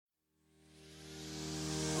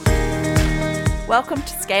Welcome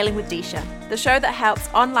to Scaling with Disha, the show that helps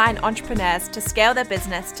online entrepreneurs to scale their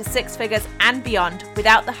business to six figures and beyond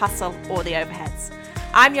without the hustle or the overheads.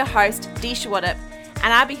 I'm your host, Disha Waddup,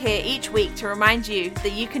 and I'll be here each week to remind you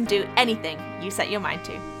that you can do anything you set your mind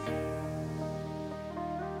to.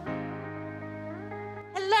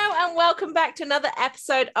 Hello and welcome back to another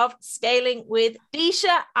episode of Scaling with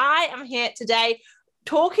Disha. I am here today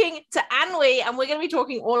talking to Anwi, and we're going to be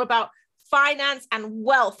talking all about finance and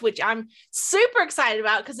wealth, which I'm super excited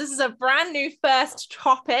about because this is a brand new first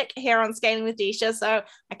topic here on Scaling with Disha. So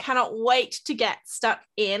I cannot wait to get stuck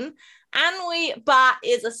in. Anwi Bhatt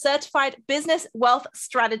is a certified business wealth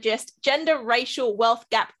strategist, gender racial wealth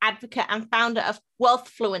gap advocate, and founder of Wealth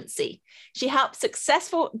Fluency. She helps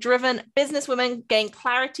successful, driven businesswomen gain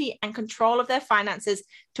clarity and control of their finances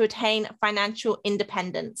to attain financial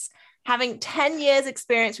independence. Having 10 years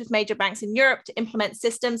experience with major banks in Europe to implement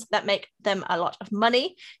systems that make them a lot of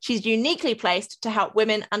money, she's uniquely placed to help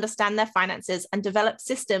women understand their finances and develop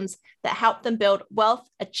systems that help them build wealth,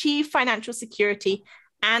 achieve financial security,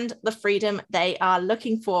 and the freedom they are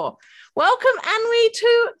looking for. Welcome, Anwi,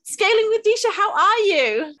 to Scaling with Disha. How are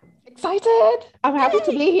you? Excited. I'm happy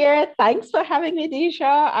to be here. Thanks for having me, Disha.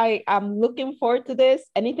 I am looking forward to this.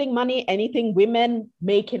 Anything money, anything women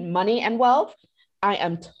making money and wealth, I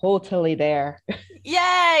am totally there.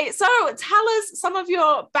 Yay. So tell us some of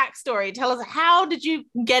your backstory. Tell us, how did you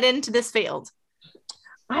get into this field?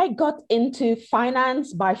 I got into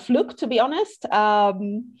finance by fluke, to be honest.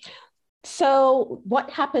 So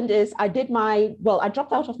what happened is I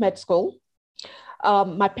dropped out of med school.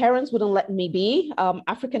 My parents wouldn't let me be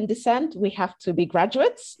African descent. We have to be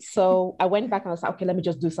graduates. So I went back and I was like, okay, let me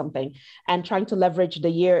just do something. And trying to leverage a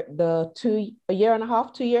year and a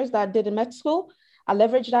half, 2 years that I did in med school. I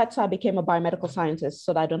leveraged that, so I became a biomedical scientist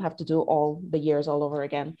so that I don't have to do all the years all over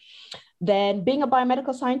again. Then being a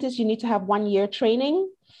biomedical scientist, you need to have 1 year training.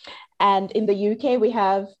 And in the UK, we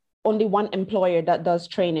have only one employer that does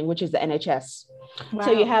training, which is the NHS. Wow.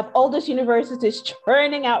 So you have all those universities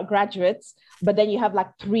churning out graduates, but then you have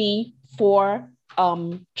like 3-4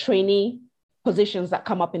 trainee positions that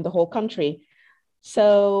come up in the whole country.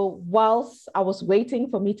 So whilst I was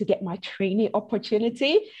waiting for me to get my trainee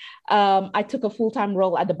opportunity, I took a full-time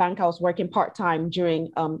role at the bank. I was working part-time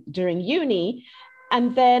during uni.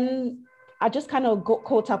 And then I just kind of got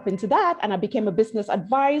caught up into that, and I became a business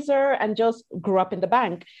advisor and just grew up in the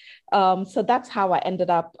bank. So that's how I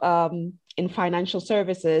ended up in financial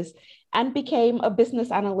services and became a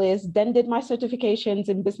business analyst, then did my certifications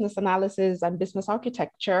in business analysis and business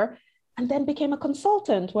architecture, and then became a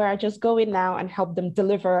consultant where I just go in now and help them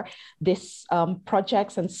deliver this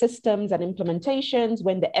projects and systems and implementations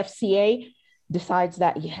when the FCA decides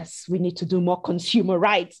that, yes, we need to do more consumer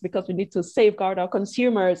rights because we need to safeguard our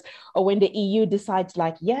consumers, or when the EU decides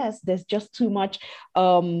like, yes, there's just too much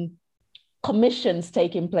commissions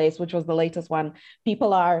taking place, which was the latest one.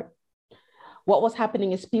 What was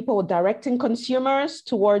happening is people were directing consumers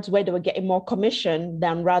towards where they were getting more commission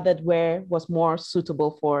than rather where was more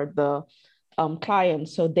suitable for the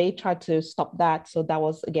clients. So they tried to stop that. So that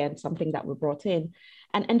was, again, something that we brought in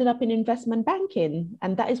and ended up in investment banking.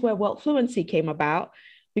 And that is where Wealth Fluency came about,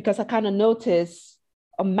 because I kind of noticed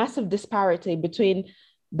a massive disparity between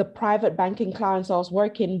the private banking clients I was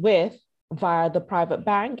working with via the private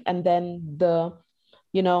bank and then the,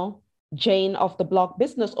 Jane of the block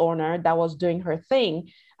business owner that was doing her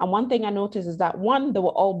thing. And one thing I noticed is that they were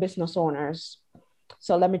all business owners.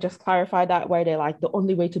 So let me just clarify that, where they're like, the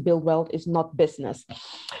only way to build wealth is not business.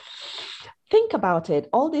 Think about it.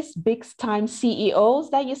 All these big time CEOs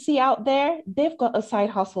that you see out there, they've got a side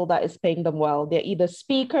hustle that is paying them well. They're either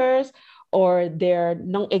speakers or they're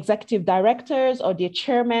non-executive directors or they're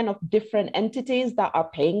chairmen of different entities that are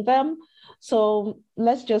paying them. So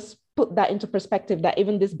let's just put that into perspective, that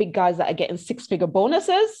even these big guys that are getting 6-figure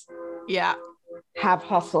bonuses have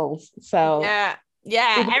hustles. So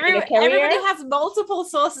everybody has multiple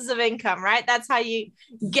sources of income, right? That's how you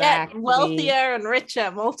get wealthier and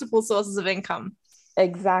richer, multiple sources of income.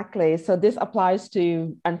 Exactly. So this applies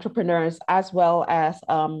to entrepreneurs as well as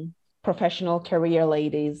professional career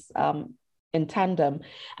ladies in tandem.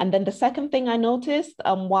 And then the second thing I noticed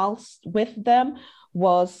whilst with them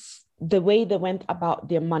was the way they went about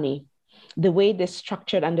their money, the way they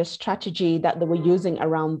structured and the strategy that they were using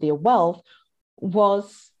around their wealth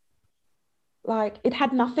was like, it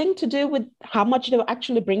had nothing to do with how much they were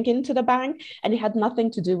actually bringing to the bank. And it had nothing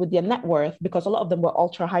to do with their net worth, because a lot of them were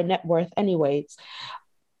ultra high net worth anyways.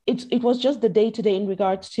 It was just the day-to-day in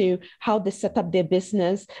regards to how they set up their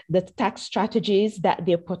business, the tax strategies that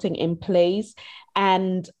they're putting in place,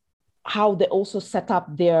 and how they also set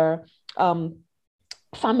up their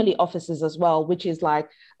family offices as well, which is like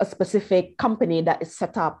a specific company that is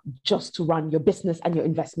set up just to run your business and your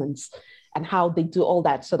investments, and how they do all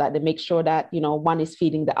that so that they make sure that, one is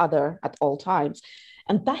feeding the other at all times.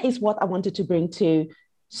 And that is what I wanted to bring to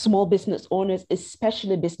small business owners,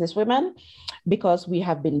 especially business women, because we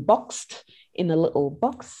have been boxed in a little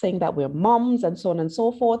box saying that we're moms and so on and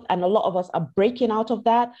so forth. And a lot of us are breaking out of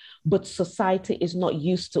that, but society is not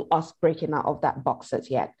used to us breaking out of that box as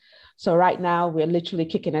yet. So right now we're literally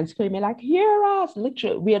kicking and screaming like, hear us,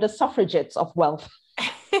 literally, we are the suffragettes of wealth.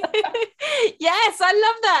 Yes, I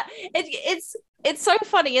love that. It's so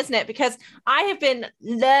funny, isn't it? Because I have been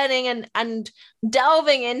learning and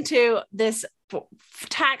delving into this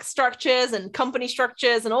tax structures and company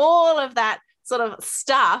structures and all of that sort of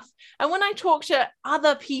stuff. And when I talk to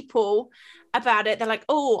other people about it, they're like,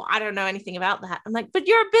 oh, I don't know anything about that. I'm like, but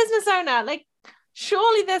you're a business owner. Like,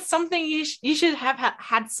 surely there's something you should have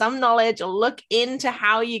had some knowledge, or look into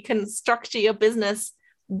how you can structure your business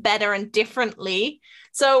better and differently.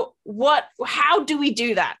 So how do we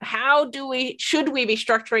do that? Should we be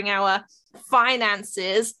structuring our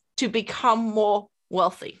finances to become more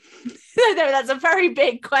wealthy? That's a very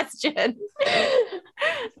big question.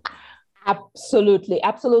 Absolutely.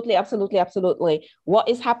 What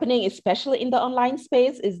is happening, especially in the online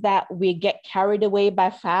space, is that we get carried away by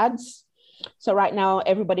fads. So right now,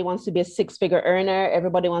 everybody wants to be a six-figure earner.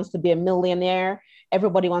 Everybody wants to be a millionaire.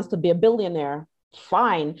 Everybody wants to be a billionaire.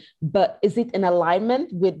 Fine. But is it in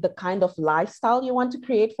alignment with the kind of lifestyle you want to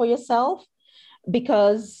create for yourself?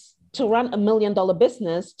 Because to run $1 million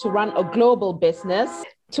business, to run a global business,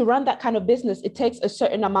 to run that kind of business, it takes a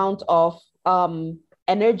certain amount of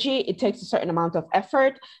energy, it takes a certain amount of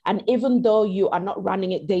effort. And even though you are not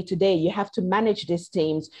running it day to day, you have to manage these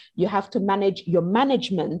teams. You have to manage your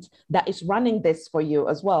management that is running this for you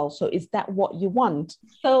as well. So is that what you want?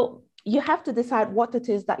 So you have to decide what it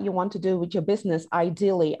is that you want to do with your business.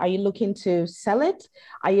 Ideally, are you looking to sell it?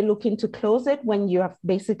 Are you looking to close it when you have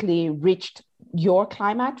basically reached your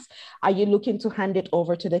climax? Are you looking to hand it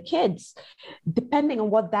over to the kids? Depending on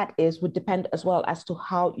what that is would depend as well as to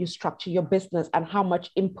how you structure your business and how much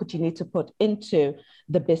input you need to put into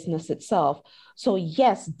the business itself. So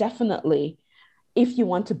yes, definitely, if you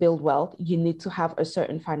want to build wealth, you need to have a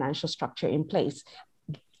certain financial structure in place.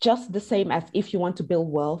 Just the same as if you want to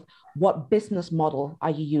build wealth, what business model are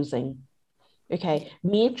you using? Okay,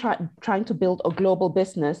 me trying to build a global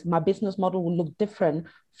business, my business model will look different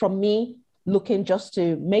from me looking just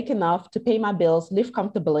to make enough to pay my bills, live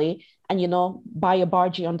comfortably, and, buy a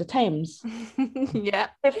bargee on the Thames. Yeah.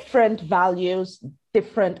 Different values,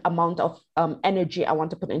 different amount of energy I want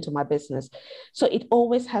to put into my business. So it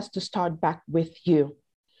always has to start back with you.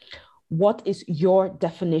 What is your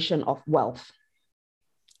definition of wealth?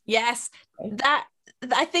 Yes,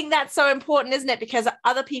 I think that's so important, isn't it? Because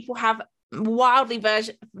other people have wildly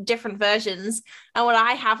different versions, and what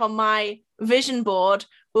I have on my vision board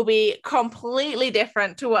will be completely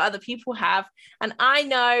different to what other people have. And I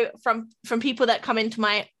know from people that come into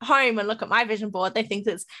my home and look at my vision board, they think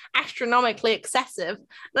it's astronomically excessive.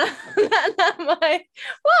 And I'm like,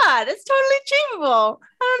 what? It's totally achievable.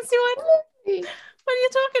 I don't see what are you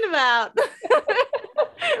talking about?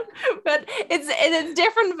 But it's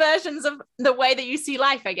different versions of the way that you see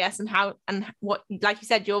life, I guess, and what, like you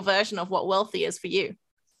said, your version of what wealthy is for you.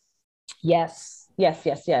 Yes.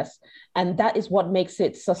 And that is what makes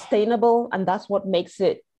it sustainable. And that's what makes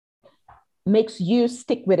you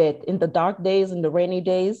stick with it in the dark days, in the rainy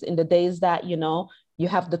days, in the days that, you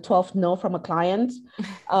have the 12th no from a client.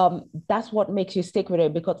 That's what makes you stick with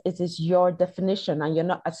it, because it is your definition and you're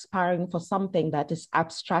not aspiring for something that is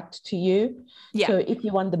abstract to you. Yeah. So if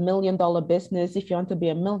you want the $1 million business, if you want to be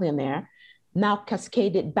a millionaire, now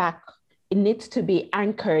cascade it back. It needs to be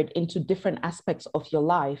anchored into different aspects of your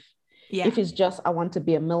life. Yeah. If it's just, I want to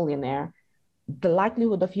be a millionaire, the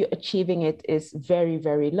likelihood of you achieving it is very,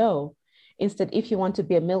 very low. Instead, if you want to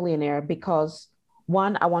be a millionaire because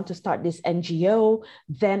one, I want to start this NGO,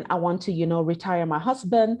 then I want to, retire my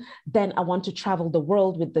husband, then I want to travel the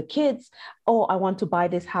world with the kids, or I want to buy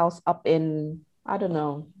this house up in, I don't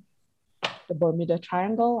know, the Bermuda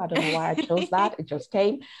Triangle. I don't know why I chose that. It just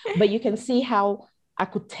came. But you can see how I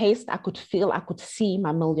could taste, I could feel, I could see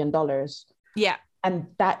my $1 million. Yeah. And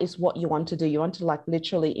that is what you want to do. You want to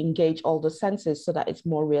literally engage all the senses so that it's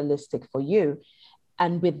more realistic for you.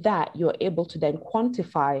 And with that, you're able to then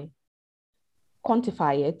quantify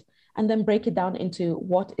it and then break it down into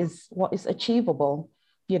what is achievable.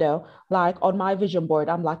 Like on my vision board,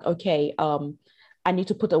 I'm like, okay, I need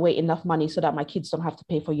to put away enough money so that my kids don't have to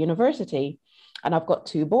pay for university. And I've got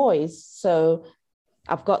 2 boys. So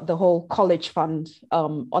I've got the whole college fund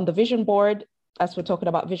on the vision board. as we're talking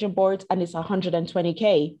about vision boards, and it's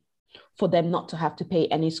 120K for them not to have to pay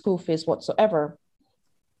any school fees whatsoever.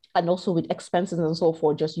 And also with expenses and so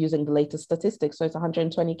forth, just using the latest statistics. So it's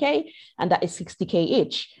 120K, and that is 60K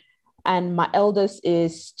each. And my eldest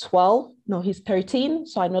is 12. No, he's 13.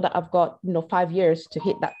 So I know that I've got, 5 years to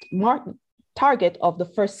hit that target of the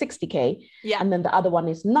first 60K. Yeah. And then the other one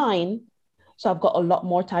is 9. So I've got a lot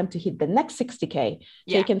more time to hit the next 60K.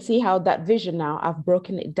 So you can see how that vision now, I've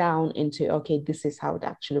broken it down into, okay, this is how it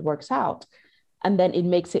actually works out. And then it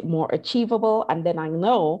makes it more achievable. And then I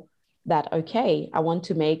know that, okay, I want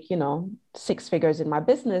to make, 6 figures in my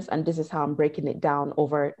business. And this is how I'm breaking it down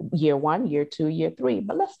over year 1, year 2, year 3.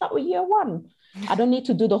 But let's start with year 1. I don't need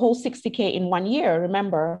to do the whole 60K in 1 year.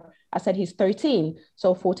 Remember, I said he's 13.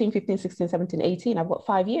 So 14, 15, 16, 17, 18. I've got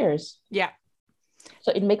 5 years. Yeah.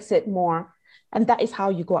 So it makes it more. And that is how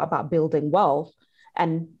you go about building wealth.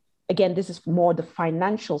 And again, this is more the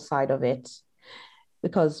financial side of it.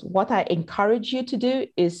 Because what I encourage you to do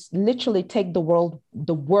is literally take the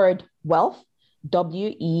word wealth,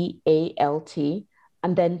 WEALT,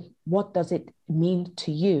 and then what does it mean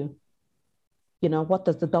to you? What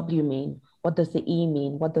does the W mean? What does the E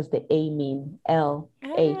mean? What does the A mean? L,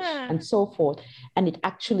 H, and so forth. And it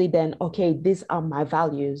actually then, okay, these are my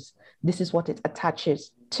values. This is what it attaches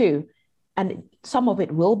to. And some of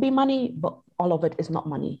it will be money, but all of it is not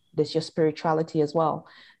money. There's your spirituality as well.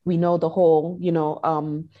 We know the whole,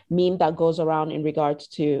 meme that goes around in regards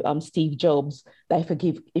to Steve Jobs, that if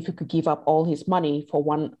he could give up all his money for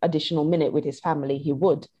 1 additional minute with his family, he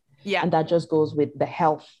would. Yeah. And that just goes with the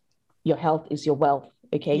health. Your health is your wealth.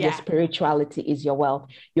 Okay. Yeah. Your spirituality is your wealth.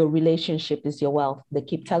 Your relationship is your wealth. They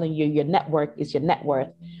keep telling you your network is your net worth.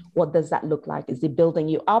 What does that look like? Is it building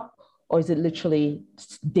you up, or is it literally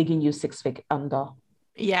digging you 6 feet under?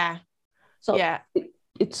 Yeah. So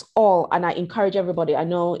it's all, and I encourage everybody. I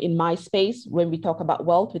know in my space, when we talk about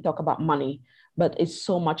wealth, we talk about money, but it's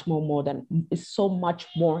so much more than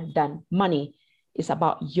money. It's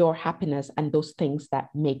about your happiness and those things that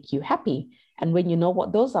make you happy. And when you know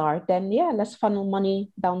what those are, then let's funnel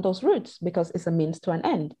money down those routes, because it's a means to an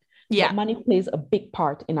end. Yeah. But money plays a big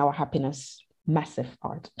part in our happiness, massive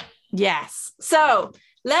part. Yes. So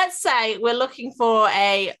let's say we're looking for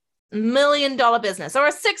a $1 million business or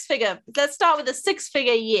a 6-figure. Let's start with a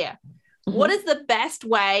 6-figure year. Mm-hmm. What is the best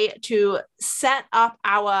way to set up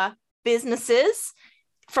our businesses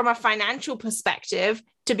from a financial perspective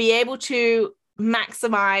to be able to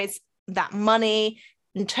maximize that money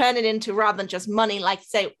and turn it into, rather than just money, like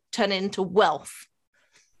say, turn it into wealth?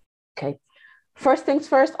 Okay. First things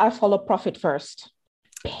first, I follow profit first.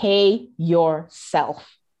 Pay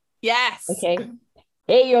yourself. Yes. Okay.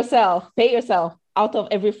 Pay yourself. Out of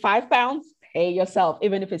every £5, pay yourself.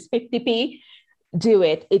 Even if it's 50p, do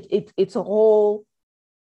it. It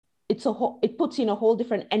puts you in a whole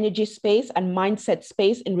different energy space and mindset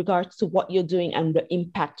space in regards to what you're doing and the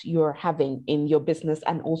impact you're having in your business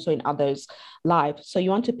and also in others' lives. So you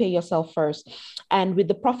want to pay yourself first. And with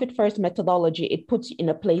the profit first methodology, it puts you in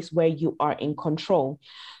a place where you are in control.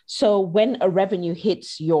 So when a revenue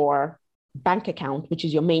hits your bank account, which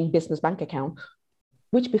is your main business bank account,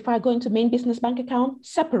 which before I go into main business bank account,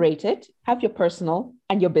 separate it, have your personal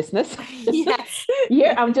and your business. Yes.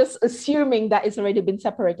 Here, I'm just assuming that it's already been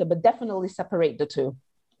separated, but definitely separate the two.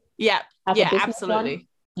 Yeah. Absolutely. One.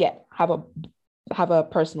 Yeah. Have a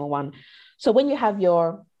personal one. So when you have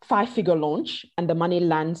your 5-figure launch and the money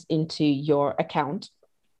lands into your account,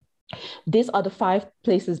 these are the 5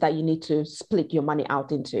 places that you need to split your money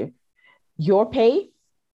out into: your pay,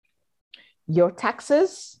 your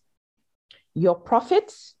taxes, your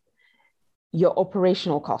profits, your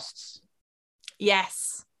operational costs.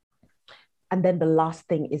 Yes. And then the last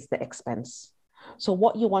thing is the expense. So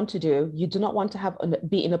what you want to do, you do not want to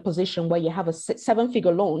be in a position where you have a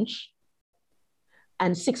 7-figure launch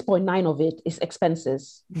and 6.9 of it is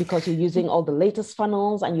expenses, because you're using all the latest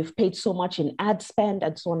funnels and you've paid so much in ad spend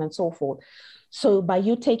and so on and so forth. So by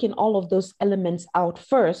you taking all of those elements out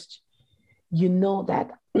first, you know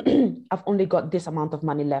that I've only got this amount of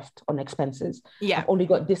money left on expenses. Yeah. I've only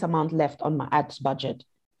got this amount left on my ads budget.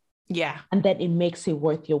 Yeah. And then it makes it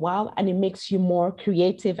worth your while, and it makes you more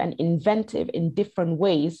creative and inventive in different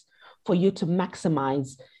ways for you to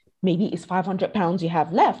maximize. Maybe it's £500 you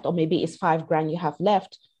have left, or maybe it's $5,000 you have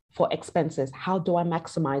left for expenses. How do I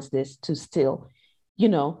maximize this to still,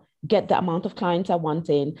 get the amount of clients I want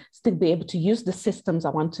in, still be able to use the systems I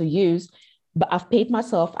want to use? But I've paid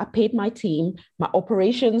myself, I paid my team, my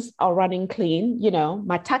operations are running clean,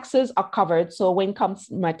 my taxes are covered. So when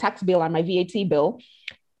comes my tax bill and my VAT bill,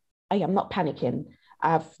 I am not panicking.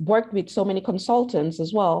 I've worked with so many consultants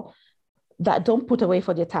as well. that don't put away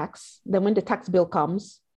for their tax. Then when the tax bill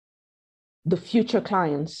comes, the future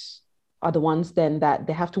clients are the ones then that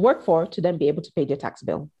they have to work for to then be able to pay their tax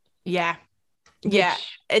bill. Yeah. Yeah,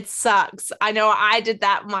 it sucks. I know I did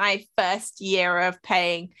that my first year of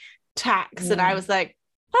paying tax, and I was like,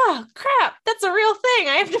 oh crap, that's a real thing.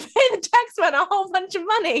 I have to pay the tax man a whole bunch of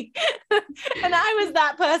money. And I was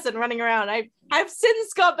that person running around. I've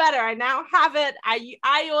since got better. I now have it.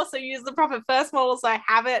 I also use the Profit First model, so I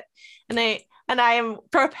have it, and I am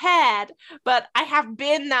prepared. But I have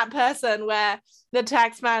been that person where the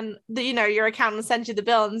tax man, your accountant sends you the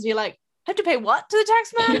bill, and you're like, I have to pay what to the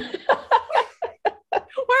tax man?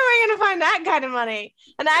 Where am I going to find that kind of money?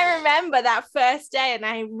 And I remember that first day, and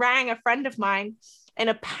I rang a friend of mine in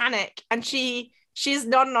a panic, and she's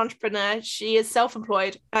not an entrepreneur. She is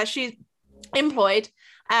self-employed. She's employed.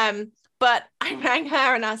 But I rang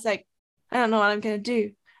her, and I was like, I don't know what I'm going to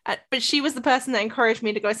do. But she was the person that encouraged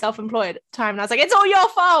me to go self-employed at the time. And I was like, it's all your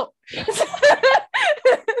fault.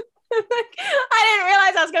 I didn't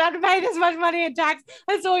realize I was going to have to pay this much money in tax.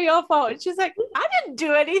 It's all your fault. And she's like, I didn't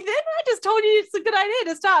do anything. I just told you it's a good idea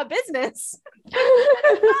to start a business.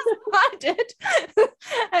 I did.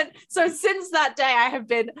 And so since that day, I have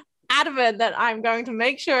been adamant that I'm going to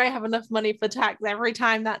make sure I have enough money for tax every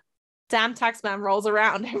time that damn tax man rolls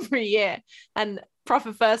around every year. And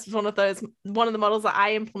Profit First was one of the models that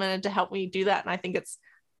I implemented to help me do that. And I think it's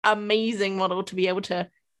an amazing model to be able to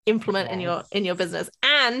implement in your business.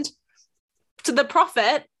 And to the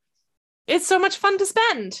profit, it's so much fun to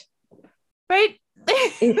spend, right?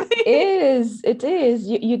 It is.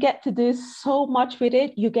 You get to do so much with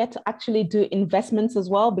it. You get to actually do investments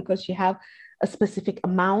as well, because you have a specific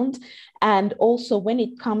amount. And also when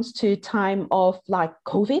it comes to time of like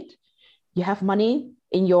COVID, you have money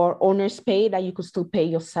in your owner's pay that you could still pay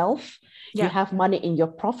yourself. You have money in your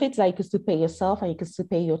profits that you could still pay yourself, and you can still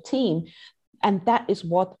pay your team. And that is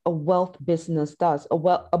what a wealth business does,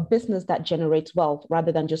 a business that generates wealth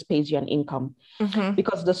rather than just pays you an income. Mm-hmm.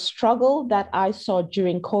 Because the struggle that I saw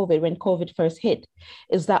during COVID, when COVID first hit,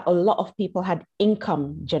 is that a lot of people had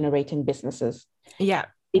income generating businesses. Yeah.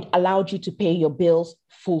 It allowed you to pay your bills,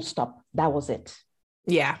 full stop. That was it.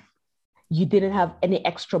 Yeah. You didn't have any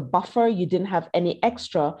extra buffer. You didn't have any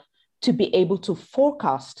extra to be able to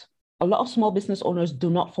forecast. A lot of small business owners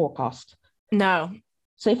do not forecast. No.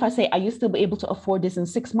 So if I say, are you still be able to afford this in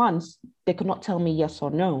 6 months? They could not tell me yes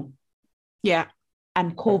or no. Yeah.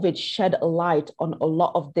 And COVID shed a light on a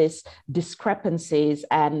lot of these discrepancies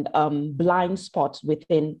and blind spots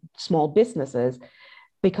within small businesses,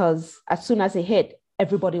 because as soon as it hit,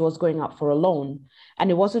 everybody was going out for a loan.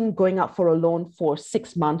 And it wasn't going out for a loan for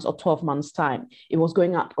 6 months or 12 months time. It was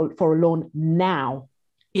going out for a loan now.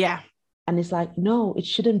 Yeah. And it's like, no, it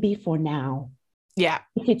shouldn't be for now. Yeah.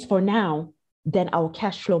 If it's for now, then our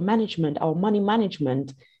cash flow management, our money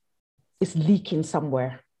management is leaking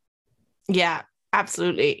somewhere. Yeah,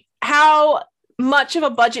 absolutely. How much of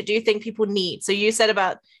a budget do you think people need? So you said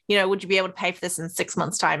about, would you be able to pay for this in 6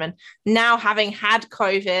 months' time? And now, having had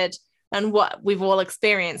COVID and what we've all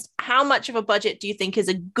experienced, how much of a budget do you think is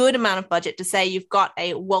a good amount of budget to say you've got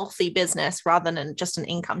a wealthy business rather than just an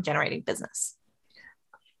income generating business?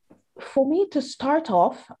 For me to start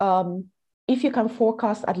off, if you can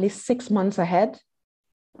forecast at least 6 months ahead.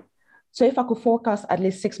 So if I could forecast at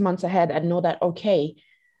least 6 months ahead and know that, okay,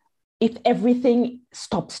 if everything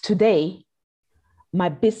stops today, my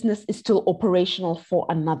business is still operational for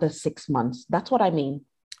another 6 months. That's what I mean.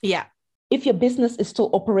 Yeah. If your business is still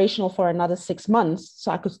operational for another 6 months,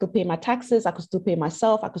 so I could still pay my taxes, I could still pay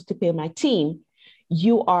myself, I could still pay my team,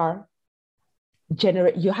 you have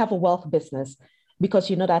a wealth business.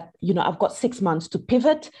 Because you know that, I've got 6 months to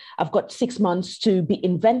pivot. I've got 6 months to be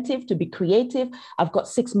inventive, to be creative. I've got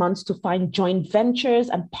 6 months to find joint ventures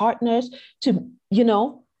and partners to,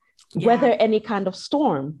 weather any kind of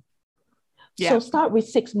storm. Yeah. So start with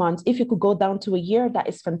 6 months. If you could go down to a year, that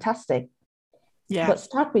is fantastic. Yeah. But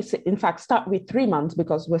start with 3 months,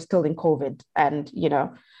 because we're still in COVID and,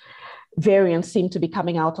 variants seem to be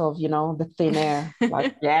coming out of, the thin air.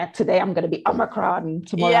 Like, today I'm going to be Omicron, and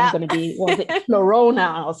tomorrow I'm going to be,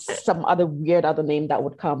 Florona, or some other weird other name that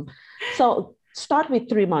would come. So start with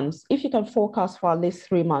 3 months. If you can forecast for at least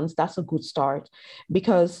 3 months, that's a good start,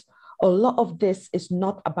 because a lot of this is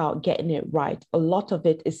not about getting it right. A lot of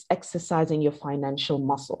it is exercising your financial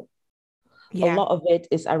muscle. Yeah. A lot of it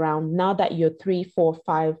is around, now that you're 3, 4,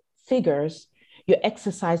 5 figures, you're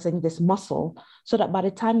exercising this muscle so that by the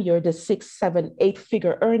time you're the 6, 7, 8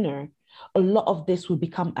 figure earner, a lot of this will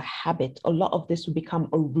become a habit. A lot of this will become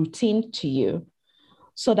a routine to you,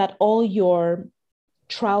 so that all your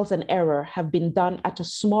trials and error have been done at a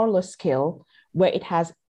smaller scale, where it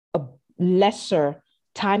has lesser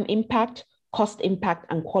time impact, cost impact,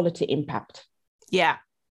 and quality impact. Yeah.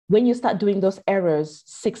 When you start doing those errors,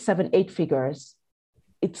 6, 7, 8 figures,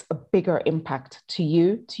 it's a bigger impact to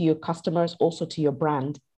you, to your customers, also to your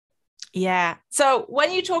brand. Yeah. So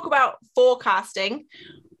when you talk about forecasting,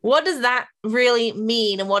 what does that really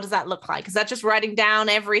mean? And what does that look like? Is that just writing down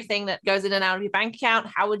everything that goes in and out of your bank account?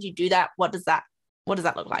 How would you do that? What does that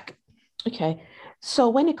look like? Okay. So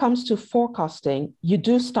when it comes to forecasting, you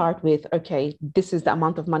do start with, okay, this is the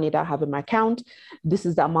amount of money that I have in my account. This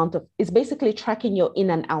is the amount of, it's basically tracking your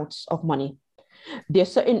in and outs of money. There are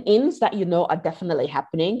certain ins that you know are definitely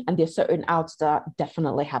happening, and there are certain outs that are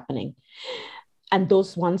definitely happening. And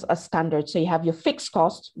those ones are standard. So you have your fixed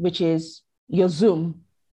cost, which is your Zoom.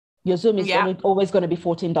 Your Zoom is always going to be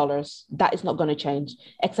 $14. That is not going to change,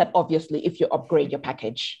 except obviously if you upgrade your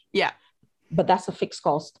package. Yeah. But that's a fixed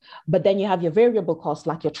cost. But then you have your variable cost,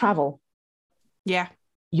 like your travel. Yeah.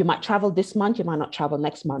 You might travel this month, you might not travel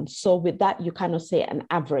next month. So with that, you kind of say an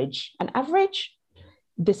average. An average,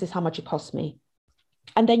 this is how much it costs me.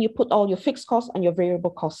 And then you put all your fixed costs and your variable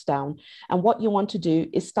costs down. And what you want to do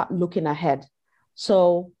is start looking ahead.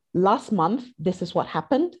 So last month, this is what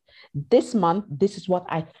happened. This month, this is what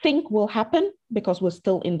I think will happen because we're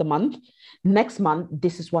still in the month. Next month,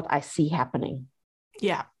 this is what I see happening.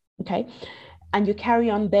 Yeah. Okay. And you carry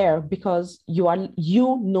on there because you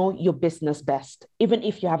know your business best. Even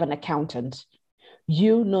if you have an accountant,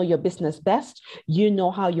 you know your business best. You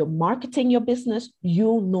know how you're marketing your business.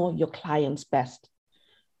 You know your clients best.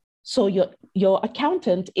 So your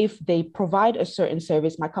accountant, if they provide a certain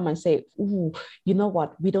service, might come and say, ooh, you know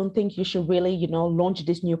what, we don't think you should really, launch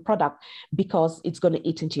this new product because it's going to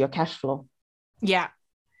eat into your cash flow. Yeah.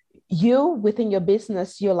 You within your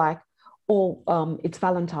business, you're like, oh, it's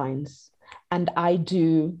Valentine's and I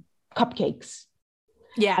do cupcakes.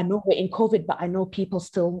 Yeah. I know we're in COVID, but I know people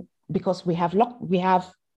still, because we've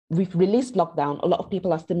released lockdown. A lot of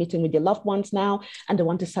people are still meeting with their loved ones now and they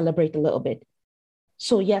want to celebrate a little bit.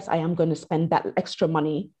 So yes, I am going to spend that extra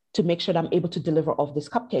money to make sure that I'm able to deliver all these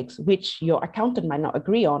cupcakes, which your accountant might not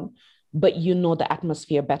agree on, but you know the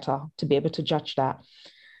atmosphere better to be able to judge that.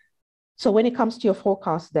 So when it comes to your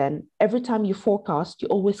forecast, then every time you forecast, you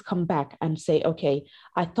always come back and say, okay,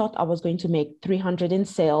 I thought I was going to make 300 in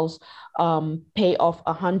sales, pay off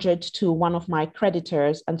 100 to one of my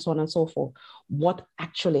creditors and so on and so forth. What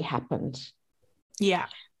actually happened? Yeah.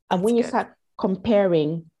 And when you start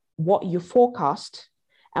comparing what you forecast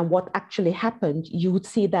and what actually happened, you would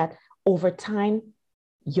see that over time,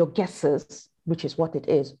 your guesses, which is what it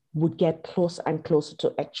is, would get closer and closer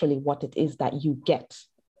to actually what it is that you get.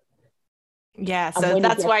 Yeah, so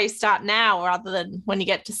that's why you start now rather than when you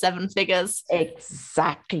get to 7 figures.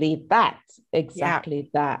 Exactly that.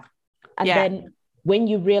 And then when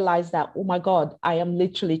you realize that, oh my God, I am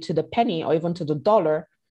literally to the penny or even to the dollar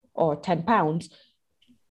or 10 pounds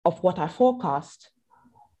of what I forecast,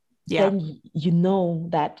 then you know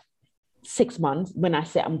that 6 months, when I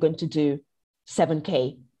say I'm going to do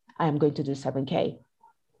 7K, I am going to do 7K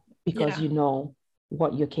because you know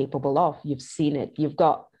what you're capable of. You've seen it. You've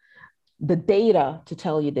got the data to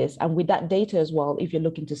tell you this. And with that data as well, if you're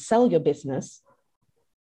looking to sell your business,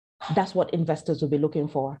 that's what investors will be looking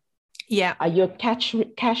for. Yeah. Are you a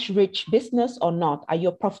cash rich business or not? Are you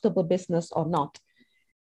a profitable business or not?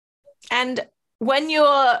 And when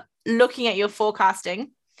you're looking at your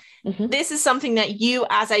forecasting, this is something that you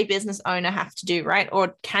as a business owner have to do, right?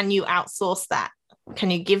 Or can you outsource that?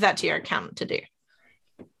 Can you give that to your accountant to do?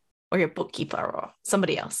 Or your bookkeeper or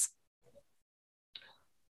somebody else?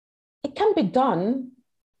 It can be done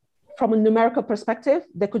from a numerical perspective.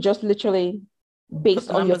 They could just literally,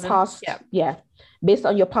 based on your past, based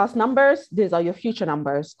on your past numbers, these are your future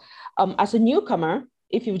numbers. As a newcomer,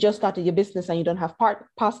 if you've just started your business and you don't have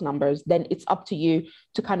past numbers, then it's up to you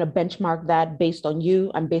to kind of benchmark that based on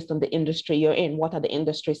you and based on the industry you're in. What are the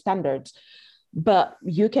industry standards? But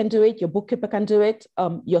you can do it. Your bookkeeper can do it.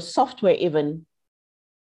 Your software even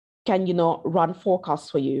can, run forecasts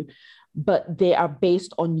for you, but they are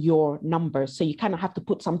based on your numbers. So you kind of have to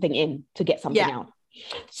put something in to get something out.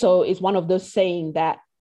 So it's one of those saying that,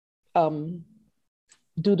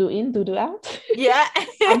 do in, do out. Yeah.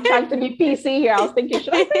 I'm trying to be PC here. I was thinking,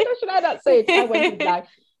 should I say it or should I not say it? I went with like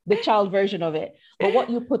the child version of it. But what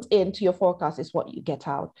you put into your forecast is what you get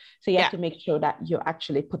out. So you have to make sure that you're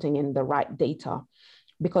actually putting in the right data,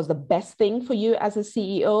 because the best thing for you as a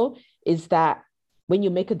CEO is that when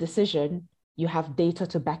you make a decision, you have data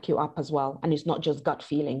to back you up as well. And it's not just gut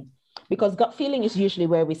feeling, because gut feeling is usually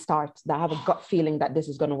where we start. That I have a gut feeling that this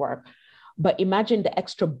is going to work. But imagine the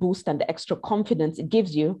extra boost and the extra confidence it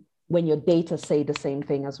gives you when your data say the same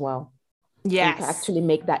thing as well. So you can Yes. actually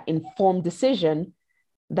make that informed decision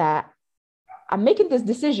that I'm making this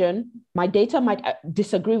decision. My data might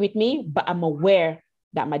disagree with me, but I'm aware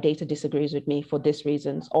that my data disagrees with me for these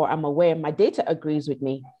reasons, or I'm aware my data agrees with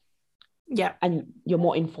me. Yeah. And you're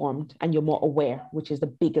more informed and you're more aware, which is the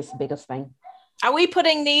biggest thing. Are we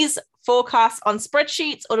putting these forecasts on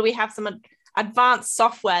spreadsheets, or do we have some advanced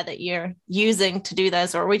software that you're using to do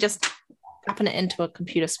those, or are we just tapping it into a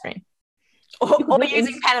computer screen? Or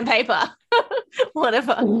using pen and paper?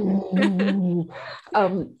 Whatever.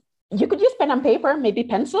 You could use pen and paper, maybe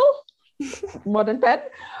pencil, more than pen,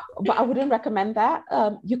 but I wouldn't recommend that.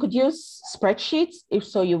 You could use spreadsheets if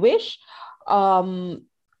so you wish. And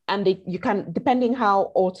you can, depending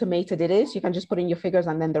how automated it is, you can just put in your figures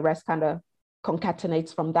and then the rest kind of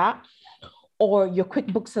concatenates from that. Or your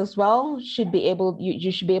QuickBooks as well should be able,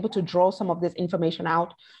 you should be able to draw some of this information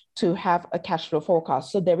out to have a cash flow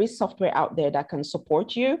forecast. So there is software out there that can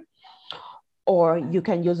support you, or you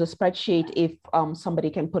can use a spreadsheet if somebody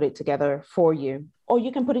can put it together for you, or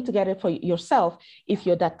you can put it together for yourself if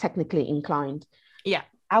you're that technically inclined. Yeah.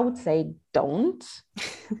 I would say don't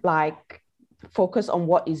like focus on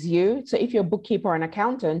what is you. So if you're a bookkeeper or an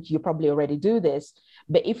accountant, you probably already do this.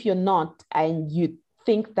 But if you're not, and you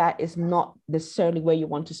think that is not necessarily where you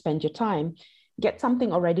want to spend your time, get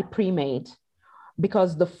something already pre-made.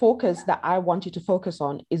 Because the focus that I want you to focus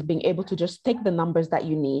on is being able to just take the numbers that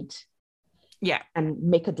you need, yeah, and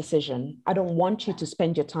make a decision. I don't want you to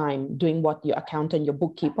spend your time doing what your accountant, your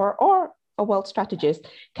bookkeeper, or a wealth strategist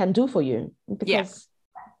can do for you, because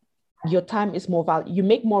your time is more valuable. You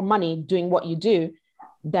make more money doing what you do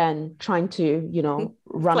than trying to,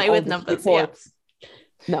 run play all with these numbers. reports. Yeah.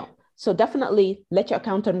 No. So definitely let your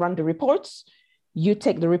accountant run the reports. You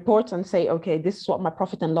take the reports and say, okay, this is what my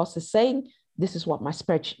profit and loss is saying. This is what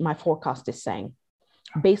my forecast is saying.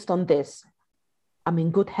 Based on this, I'm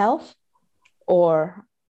in good health, or,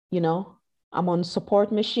 I'm on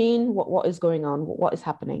support machine. What is going on? What is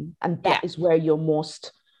happening? And that is where you're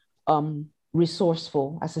most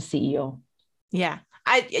resourceful as a CEO. Yeah.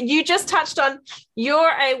 You just touched on,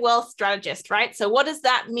 you're a wealth strategist, right? So what does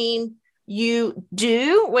that mean you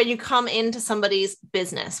do when you come into somebody's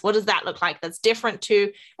business? What does that look like? That's different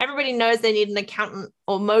to, everybody knows they need an accountant,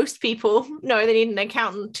 or most people know they need an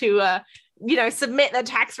accountant to, submit their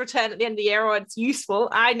tax return at the end of the year, or it's useful.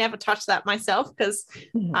 I never touch that myself because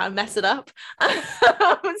I mess it up.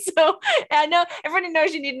 So I know everybody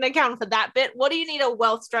knows you need an accountant for that bit. What do you need a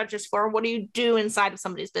wealth strategist for? What do you do inside of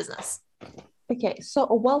somebody's business? Okay, so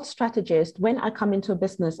a wealth strategist, when I come into a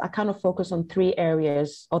business, I kind of focus on 3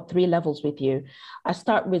 areas or 3 levels with you. I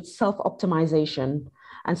start with self-optimization,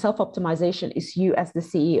 and self-optimization is you as the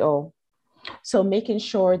CEO. So making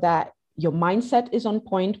sure that your mindset is on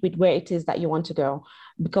point with where it is that you want to go,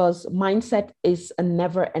 because mindset is a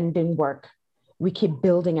never-ending work. We keep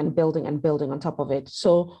building and building and building on top of it.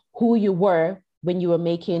 So who you were when you were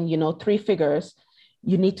making, 3 figures,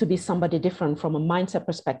 you need to be somebody different from a mindset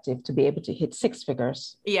perspective to be able to hit 6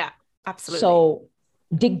 figures. Yeah, absolutely. So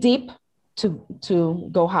dig deep to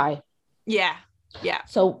go high. Yeah. Yeah.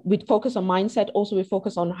 So we focus on mindset. Also, we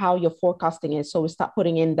focus on how your forecasting is. So we start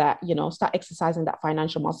putting in that, start exercising that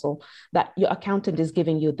financial muscle, that your accountant is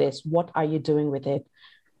giving you this. What are you doing with it?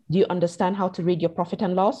 Do you understand how to read your profit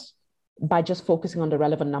and loss? By just focusing on the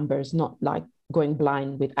relevant numbers, not like going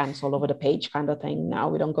blind with ants all over the page kind of thing. Now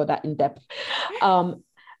we don't go that in depth.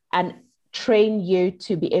 And train you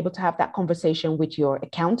to be able to have that conversation with your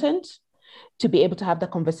accountant, to be able to have the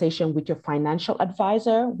conversation with your financial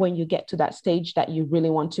advisor when you get to that stage that you really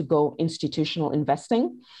want to go institutional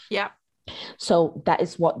investing. Yeah. So that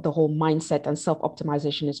is what the whole mindset and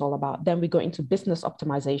self-optimization is all about. Then we go into business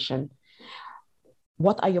optimization.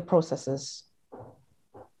 What are your processes?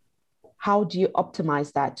 How do you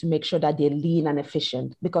optimize that to make sure that they're lean and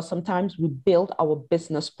efficient? Because sometimes we build our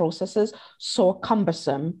business processes so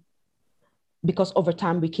cumbersome because over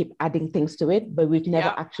time we keep adding things to it, but we've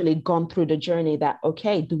never actually gone through the journey that,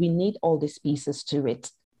 okay, do we need all these pieces to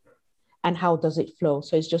it? And how does it flow?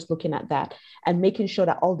 So it's just looking at that and making sure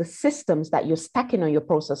that all the systems that you're stacking on your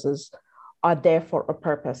processes are there for a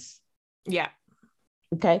purpose. Yeah.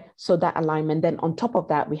 Okay. So that alignment. Then on top of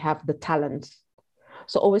that, we have the talent.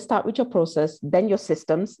 So always start with your process, then your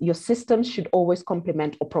systems. Your systems should always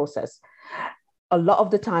complement a process. A lot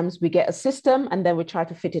of the times we get a system and then we try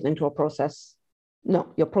to fit it into a process.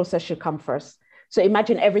 No, your process should come first. So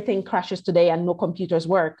imagine everything crashes today and no computers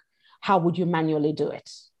work. How would you manually do it?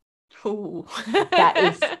 Ooh.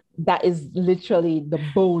 that is literally the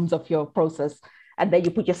bones of your process. And then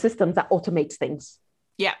you put your systems that automates things.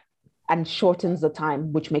 Yeah. And shortens the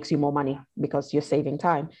time, which makes you more money because you're saving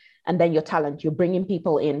time. And then your talent, you're bringing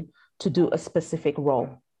people in to do a specific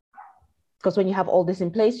role. Because when you have all this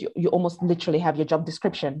in place, you almost literally have your job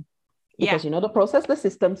description, because you know the process, the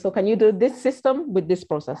system. So can you do this system with this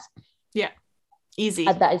process? Yeah. Easy.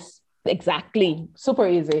 And that is exactly super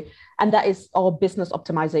easy. And that is all business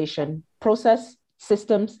optimization, process,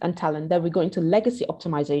 systems, and talent. Then we go into legacy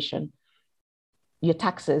optimization. Your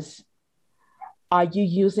taxes. Are you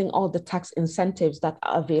using all the tax incentives that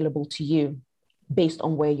are available to you based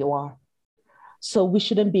on where you are? So we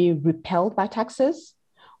shouldn't be repelled by taxes.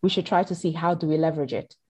 We should try to see, how do we leverage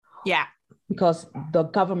it? Yeah. Because the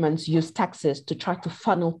governments use taxes to try to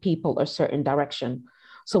funnel people a certain direction.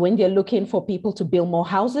 So when they're looking for people to build more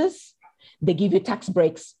houses, they give you tax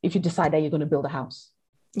breaks if you decide that you're going to build a house.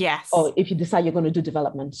 Yes. Or if you decide you're going to do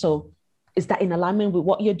development. So is that in alignment with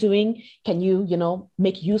what you're doing? Can you,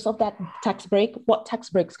 make use of that tax break? What tax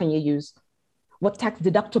breaks can you use? What tax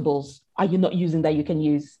deductibles are you not using that you can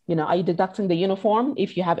use? Are you deducting the uniform?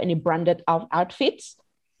 If you have any branded outfits,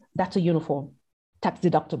 that's a uniform, tax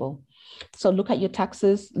deductible. So look at your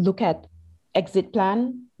taxes, look at exit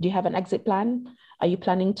plan. Do you have an exit plan? Are you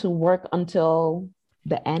planning to work until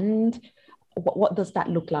the end? What does that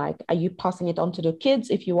look like? Are you passing it on to the kids?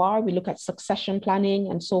 If you are, we look at succession planning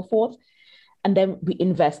and so forth. And then we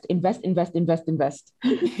invest. Start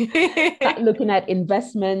looking at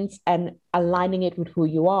investments and aligning it with who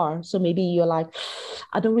you are. So maybe you're like,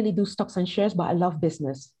 I don't really do stocks and shares, but I love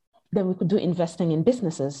business. Then we could do investing in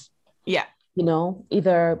businesses. Yeah.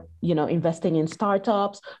 Either, investing in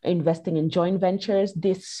startups, or investing in joint ventures.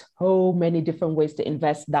 There's so many different ways to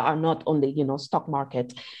invest that are not only, stock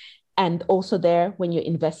market. And also there, when you're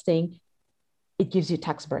investing, it gives you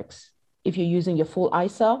tax breaks. If you're using your full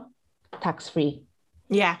ISA, tax-free.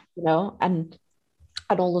 Yeah. And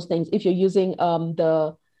all those things. If you're using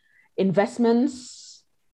the investments,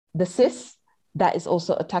 the SIS, that is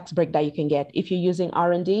also a tax break that you can get. If you're using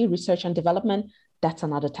R&D, research and development, that's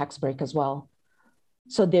another tax break as well.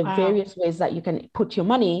 So there are various ways that you can put your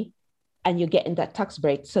money and you're getting that tax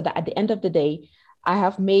break, so that at the end of the day, I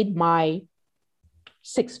have made my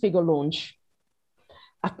 6-figure launch.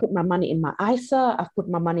 I've put my money in my ISA, I've put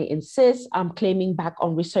my money in SIS, I'm claiming back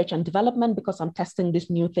on research and development because I'm testing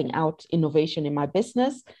this new thing out, innovation in my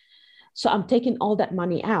business. So I'm taking all that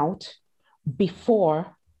money out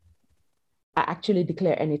before I actually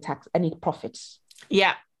declare any tax, any profits.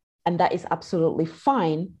 Yeah. And that is absolutely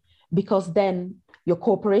fine, because then your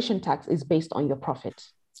corporation tax is based on your profit.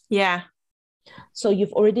 Yeah. So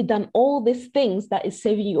you've already done all these things that is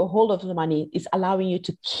saving you a whole lot of the money, is allowing you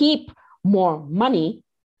to keep more money.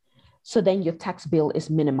 So then your tax bill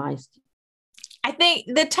is minimized. I think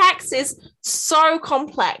the tax is so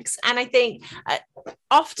complex. And I think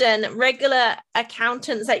often regular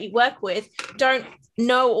accountants that you work with don't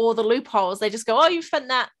know all the loopholes. They just go, oh, you spent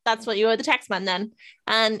that. That's what you owe the tax man then.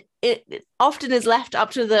 And it often is left up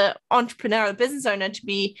to the entrepreneur or the business owner to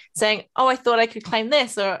be saying, oh, I thought I could claim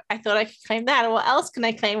this, or I thought I could claim that, or what else can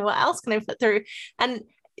I claim? What else can I put through? And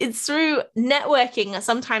it's through networking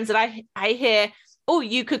sometimes that I hear, oh,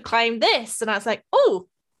 you could claim this. And I was like, oh,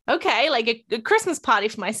 okay, like a Christmas party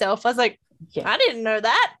for myself. I was like, yeah. I didn't know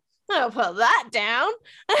that. I'll put that down.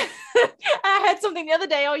 I had something the other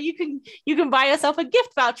day, oh, you can buy yourself a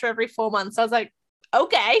gift voucher every 4 months. I was like,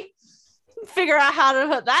 okay, figure out how to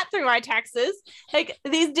put that through my taxes. Like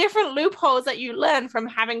these different loopholes that you learn from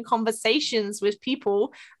having conversations with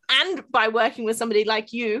people and by working with somebody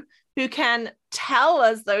like you who can tell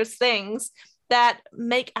us those things that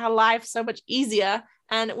make our life so much easier,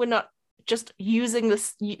 and we're not just utilizing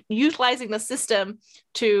the system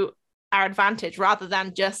to our advantage rather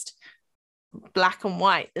than just black and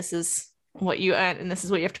white. This is what you earn and this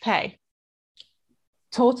is what you have to pay.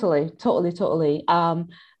 Totally.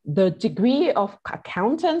 The degree of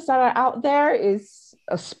accountants that are out there is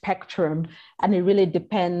a spectrum, and it really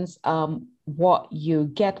depends what you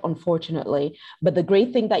get, unfortunately. But the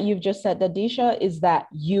great thing that you've just said, Dadisha, is that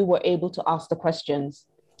you were able to ask the questions.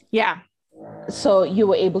 Yeah. So you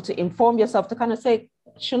were able to inform yourself to kind of say,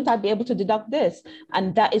 shouldn't I be able to deduct this?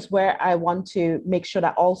 And that is where I want to make sure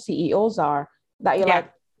that all CEOs are, that you're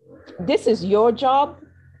like, this is your job.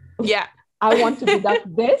 Yeah. I want to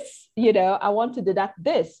deduct this, I want to deduct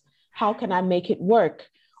this. How can I make it work?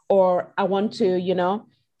 Or I want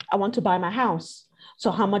to buy my house. So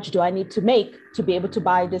how much do I need to make to be able to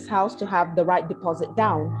buy this house, to have the right deposit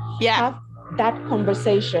down? Yeah. Have that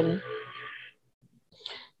conversation.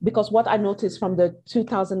 Because what I noticed from the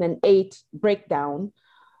 2008 breakdown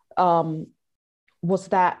was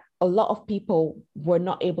that a lot of people were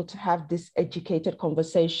not able to have these educated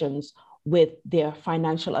conversations with their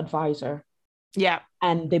financial advisor. Yeah.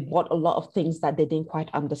 And they bought a lot of things that they didn't quite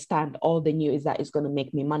understand. All they knew is that it's going to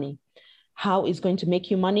make me money. How it's going to make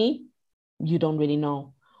you money, you don't really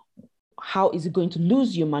know. How is it going to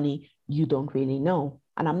lose you money? You don't really know.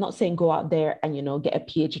 And I'm not saying go out there and, get a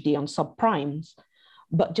PhD on subprimes,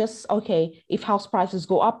 but just, okay, if house prices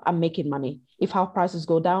go up, I'm making money. If house prices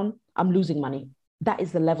go down, I'm losing money. That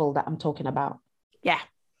is the level that I'm talking about. Yeah.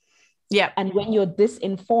 Yeah. And when you're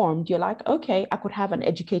disinformed, you're like, okay, I could have an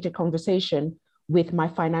educated conversation with my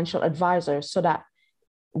financial advisor so that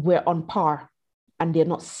we're on par and they're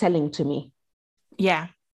not selling to me. Yeah.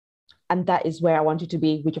 And that is where I want you to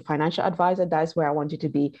be with your financial advisor. That is where I want you to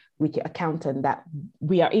be with your accountant, that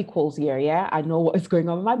we are equals here. Yeah. I know what is going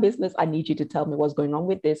on in my business. I need you to tell me what's going on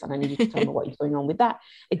with this. And I need you to tell me what is going on with that.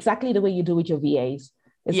 Exactly the way you do with your VAs.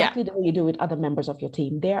 Exactly the way you do with other members of your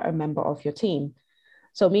team. They're a member of your team.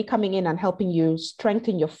 So me coming in and helping you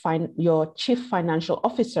strengthen your chief financial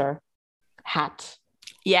officer hat.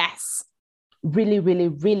 Yes. Really, really,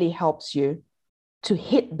 really helps you to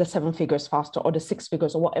hit the 7 figures faster, or the 6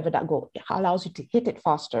 figures, or whatever that goal. It allows you to hit it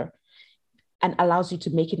faster and allows you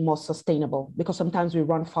to make it more sustainable, because sometimes we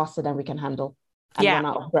run faster than we can handle and run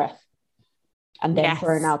out of breath and then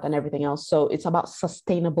burn out and everything else. So it's about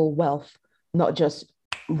sustainable wealth, not just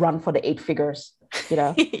run for the 8 figures,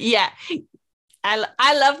 Yeah.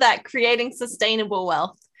 I love that, creating sustainable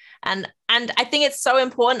wealth. And I think it's so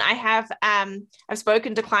important. I've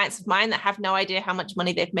spoken to clients of mine that have no idea how much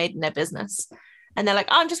money they've made in their business. And they're like,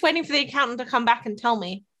 oh, I'm just waiting for the accountant to come back and tell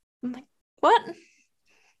me. I'm like, what?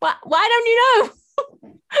 Why don't you know?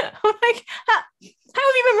 I'm like, how have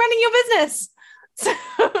you been running your business? So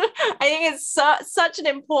I think it's such an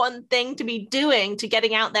important thing to be doing, to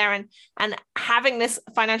getting out there and having this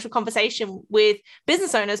financial conversation with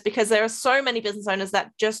business owners, because there are so many business owners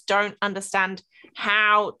that just don't understand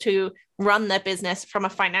how to run their business from a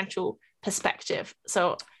financial perspective.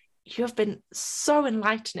 So you have been so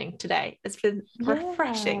enlightening today. It's been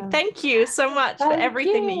refreshing. Thank you so much for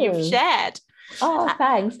everything that you've shared. Oh,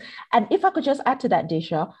 thanks. And if I could just add to that,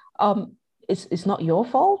 Disha, it's not your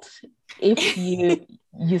fault if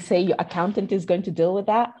you say your accountant is going to deal with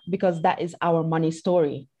that, because that is our money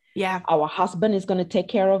story. Yeah. Our husband is going to take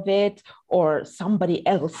care of it, or somebody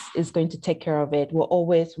else is going to take care of it.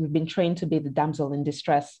 We've been trained to be the damsel in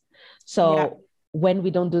distress. So when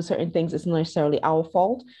we don't do certain things, it's not necessarily our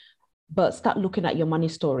fault, but start looking at your money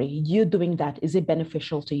story. You doing that, is it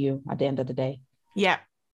beneficial to you at the end of the day? Yeah.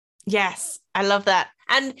 Yes. I love that.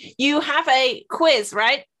 And you have a quiz,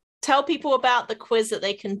 right? Tell people about the quiz that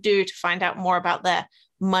they can do to find out more about their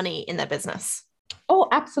money in their business. Oh,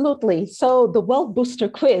 absolutely. So the Wealth Booster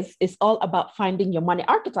quiz is all about finding your money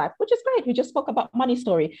archetype, which is great. We just spoke about money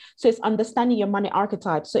story. So it's understanding your money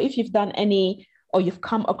archetype. So if you've done any, or you've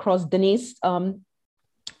come across Denise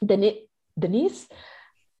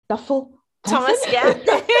Duffel Thomas, yeah.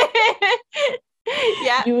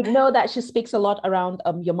 Yeah, you would know that she speaks a lot around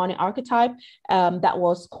your money archetype. That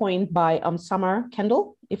was coined by Summer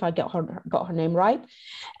Kendall, if I got her name right.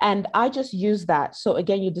 And I just use that. So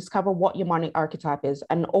again, you discover what your money archetype is.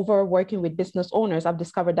 And over working with business owners, I've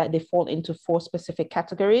discovered that they fall into 4 specific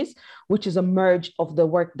categories, which is a merge of the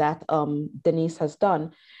work that Denise has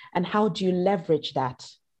done. And how do you leverage that?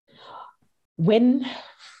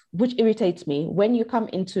 Which irritates me, when you come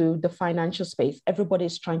into the financial space, everybody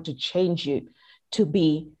is trying to change you to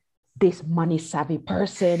be this money savvy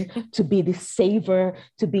person, to be this saver,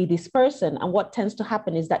 to be this person. And what tends to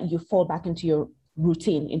happen is that you fall back into your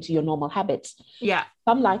routine, into your normal habits. Yeah.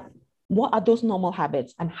 I'm like, what are those normal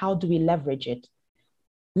habits and how do we leverage it?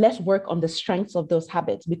 Let's work on the strengths of those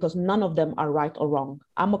habits, because none of them are right or wrong.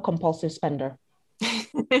 I'm a compulsive spender.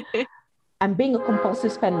 And being a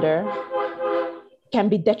compulsive spender can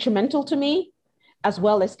be detrimental to me as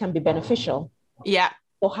well as can be beneficial. Yeah.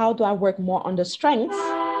 So how do I work more on the strengths?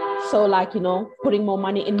 So like, putting more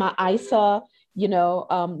money in my ISA,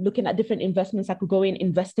 looking at different investments I could go in,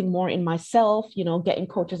 investing more in myself, getting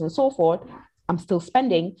coaches and so forth. I'm still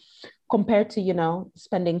spending compared to,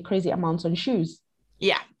 spending crazy amounts on shoes.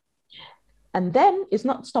 Yeah. And then it's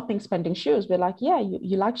not stopping spending shoes. We're like, yeah,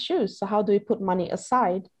 you like shoes. So how do we put money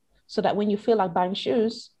aside so that when you feel like buying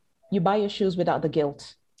shoes, you buy your shoes without the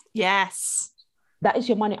guilt? Yes. That is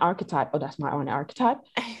your money archetype. Oh, that's my money archetype.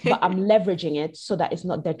 But I'm leveraging it so that it's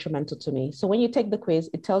not detrimental to me. So when you take the quiz,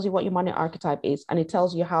 it tells you what your money archetype is, and it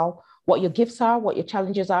tells you what your gifts are, what your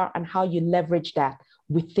challenges are, and how you leverage that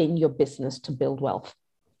within your business to build wealth.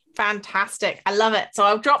 Fantastic. I love it. So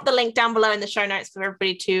I'll drop the link down below in the show notes for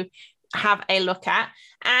everybody to have a look at,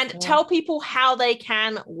 and tell people how they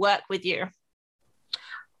can work with you.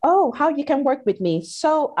 Oh, how you can work with me.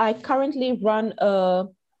 So I currently run a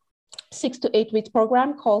 6 to 8 weeks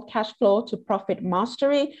program called Cash Flow to Profit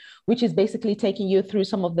Mastery, which is basically taking you through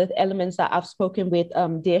some of the elements that I've spoken with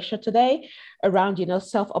Deisha today around,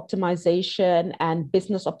 self-optimization and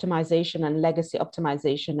business optimization and legacy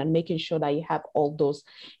optimization, and making sure that you have all those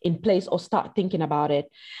in place or start thinking about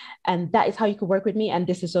it. And that is how you can work with me. And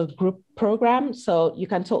this is a group program. So you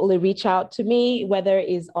can totally reach out to me, whether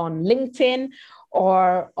it's on LinkedIn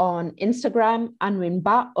or on Instagram, Anwin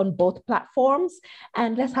Ba, on both platforms.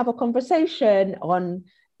 And let's have a conversation on,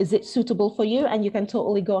 is it suitable for you? And you can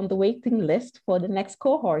totally go on the waiting list for the next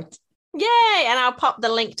cohort. Yay! And I'll pop the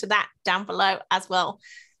link to that down below as well.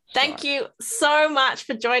 Thank you so much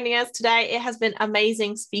for joining us today. It has been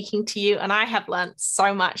amazing speaking to you, and I have learned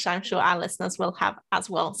so much. I'm sure our listeners will have as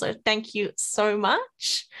well. So thank you so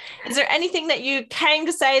much. Is there anything that you came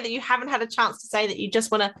to say that you haven't had a chance to say that you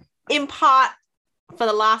just want to impart for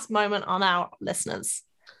the last moment on our listeners?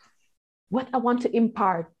 What I want to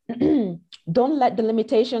impart, don't let the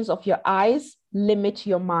limitations of your eyes limit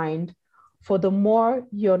your mind. For the more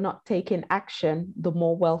you're not taking action, the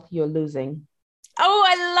more wealth you're losing. Oh,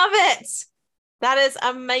 I love it. That is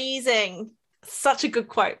amazing. Such a good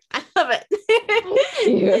quote. I love it.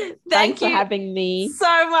 Thank you. Thanks for having me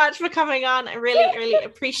so much for coming on. I really, really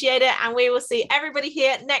appreciate it. And we will see everybody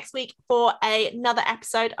here next week for another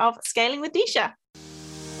episode of Scaling with Deisha.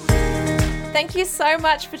 Thank you so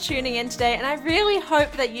much for tuning in today. And I really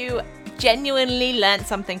hope that you genuinely learned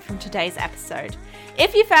something from today's episode.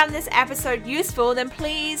 If you found this episode useful, then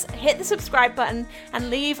please hit the subscribe button and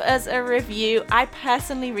leave us a review. I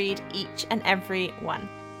personally read each and every one.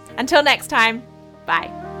 Until next time,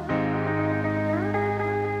 bye.